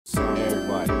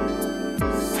Everybody, can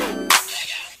I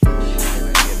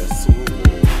get a Suwoop?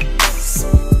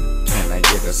 Can I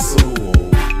get a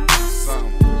Suwoop?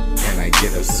 Can I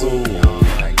get a Suwoop?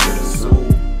 Can I get a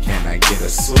Suwoop? Can I get a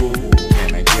Suwoop?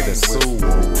 Can I get a Suwoop?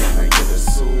 Can I get a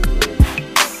Suwoop?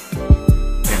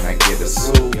 Can I get a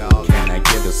Suwoop? Can I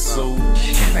get a Suwoop?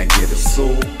 Can I get a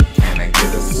Suwoop? Can I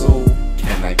get a Suwoop?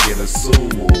 Can I get a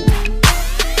Suwoop?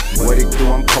 What it do,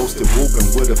 I'm posted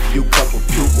whooping with a few couple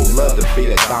pupils. Love to be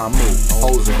that Kmwdeezradio.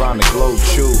 Hoes around the globe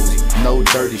choose. No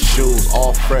dirty shoes,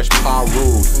 all fresh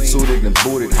rude. Suited and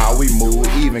booted, how we move,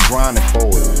 even grinding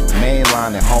forward.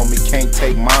 Mainlining, homie, can't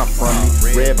take mine from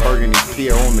me. Red burgundy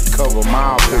pier on the cover,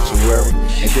 my obituary.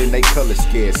 And then they color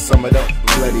scared, sum it up,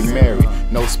 Bloody Mary.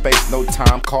 No space, no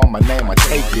time, call my name, I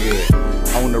take it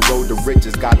there. On the road to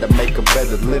riches, gotta make a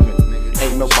better living.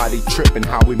 Ain't nobody tripping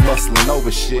how we muscling over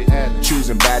shit.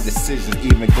 Choosing bad decisions,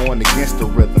 even going against the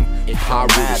rhythm. High root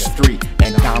the street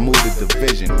and Kmwdeezradio the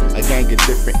division. A gang of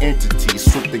different entities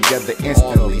swoop together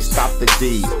instantly. Stop the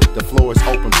D, the floor is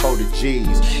open for the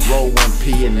G's. Roll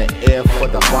 1P in the air for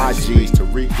the YGs to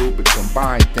regroup and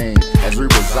combine things as we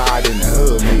reside in the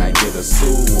hood. Can I get a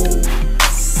Suwoop?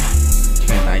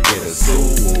 Can I get a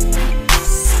Suwoop?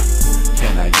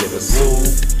 Can I get a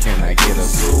Suwoop? Can I get a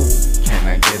Suwoop? Can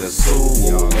I get a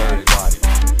Suwoop? Everybody,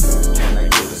 can I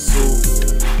get a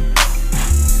Suwoop?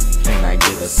 Can I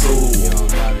get a Suwoop?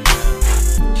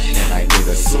 Can I get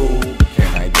a Suwoop?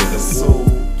 Can I get a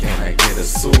Suwoop? Can I get a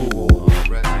Suwoop?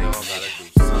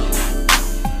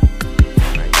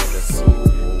 Can I get a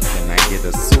Suwoop? Can I get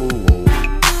a Suwoop?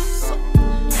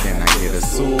 Can I get a Suwoop? Can I get a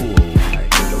Suwoop?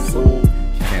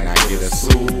 Can I get a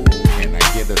Suwoop? Can I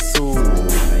get a Suwoop?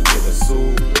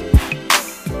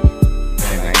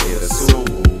 Can I get a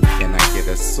Suwoop? Can I get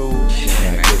a Suwoop?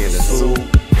 Can I get a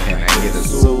Suwoop? Can I get a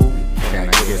Suwoop? Can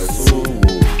I get a Suwoop?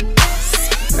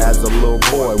 As a little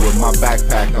boy with my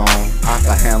backpack on, I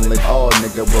can handle it all,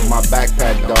 nigga, with my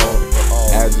backpack, dog.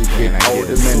 As you get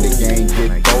older, man, the game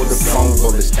get bolder. Phone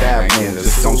full of stab wounds,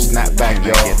 just don't snap back,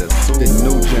 y'all. The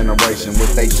new generation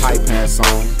with they tight pants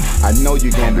on. I know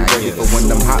you gon' be ready for when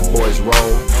them hot boys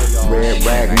roll. Red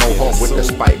rag, mohawk with the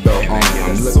spike belt on.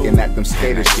 I'm looking at them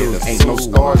skater shoes, ain't no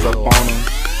stars up on them.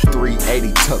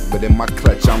 380 tuck, but in my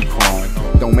clutch I'm chrome.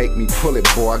 Don't make me pull it,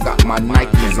 boy, I got my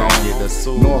Nikes on.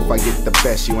 Know if I get the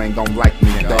best, you ain't gon' like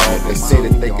me, dog. They say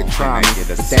that they could try me,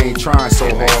 but they ain't trying so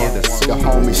hard. The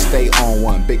homies stay on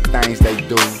one, big things they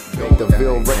do. The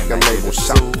Ville record label,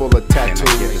 shop full of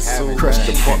tattoos. Crushed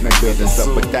apartment buildings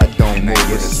up, but that don't move.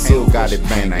 It still got it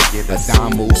banging. A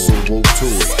Damu Suwoop to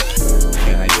it.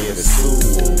 Can I get a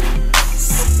Suwoop?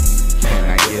 Can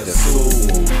I get a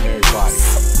Suwoop? Everybody.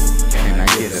 Can I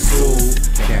get a Suwoop?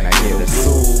 Can I get a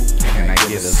Suwoop? Can I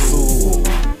get a Suwoop?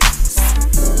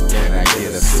 Can I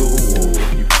get a Suwoop?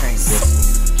 You can't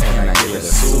whistle. Can I get a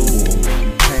Suwoop?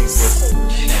 You can't whistle.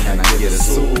 Can I get a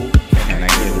Suwoop?